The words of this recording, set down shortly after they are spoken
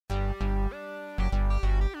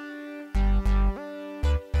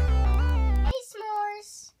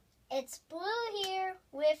It's Blue here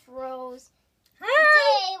with Rose.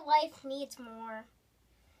 Hi. Today, life needs more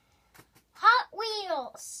Hot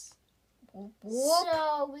Wheels. Whoop, whoop.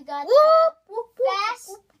 So we got Whoop, the whoop, whoop, Fast.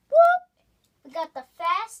 whoop, whoop. We got the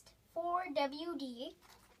Fast 4WD.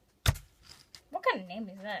 What kind of name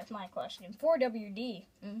is that? Is my question. 4WD.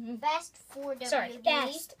 Mm-hmm. Fast 4WD. Sorry,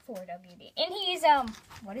 Fast 4WD. And he's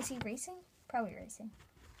what is he racing? Probably racing.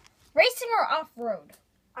 Racing or off-road?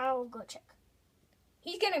 I'll go check.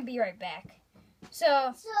 He's gonna be right back.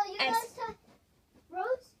 So you guys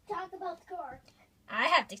Rose, talk about the car. I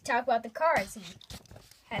have to talk about the car as he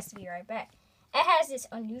has to be right back. It has this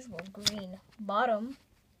unusual green bottom.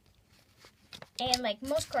 And like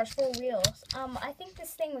most cars, 4 wheels. I think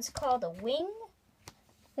this thing was called a wing.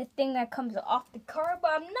 The thing that comes off the car,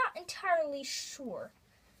 but I'm not entirely sure.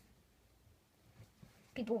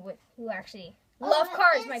 People who actually love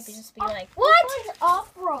cars might just be like, what? This one's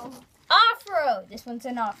off-road. Off-road. This one's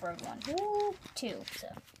an off-road one. Ooh, 2. So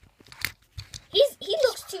he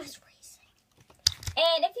looks too racing.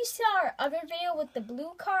 And if you saw our other video with the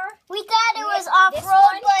blue car, We thought it was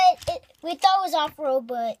off-road,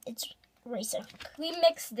 but it's racing. we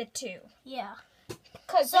mixed the two. Yeah.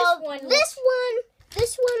 Cause So this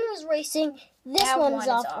one was racing. This that one's one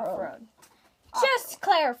is off-road. Just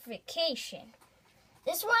clarification.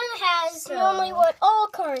 This one has normally what all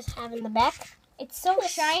cars have in the back. It's so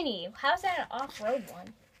shiny. How's that an off-road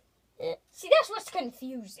one? See, that's what's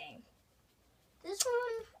confusing. This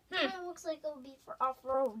one kind of looks like it would be for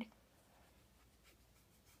off-road.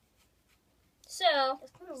 So,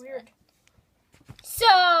 That's kind of weird.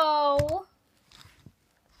 So,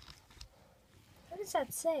 what does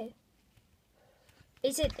that say?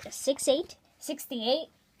 Is it a 68? 68?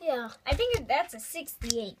 Yeah. I think that's a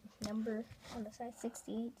 68 number on the side.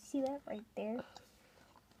 68. See that right there?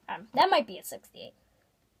 That might be a 68.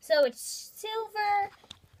 So it's silver,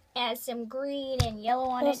 has some green and yellow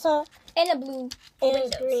on it, and a blue And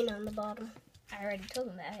windows. green on the bottom. I already told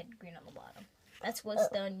them that I had green on the bottom. That's what's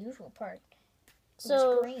the unusual part. It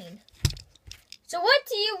So was green. So what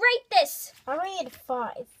do you rate this? I rated 5.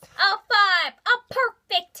 A 5. A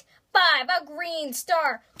perfect 5. A green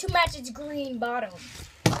star to match its green bottom.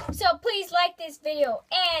 So please like this video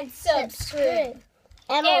and subscribe.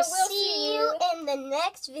 And we'll we'll see see you in the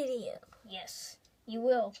next video. Yes, you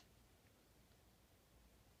will.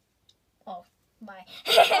 Oh, bye.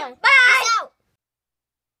 Bye. Bye. Peace out.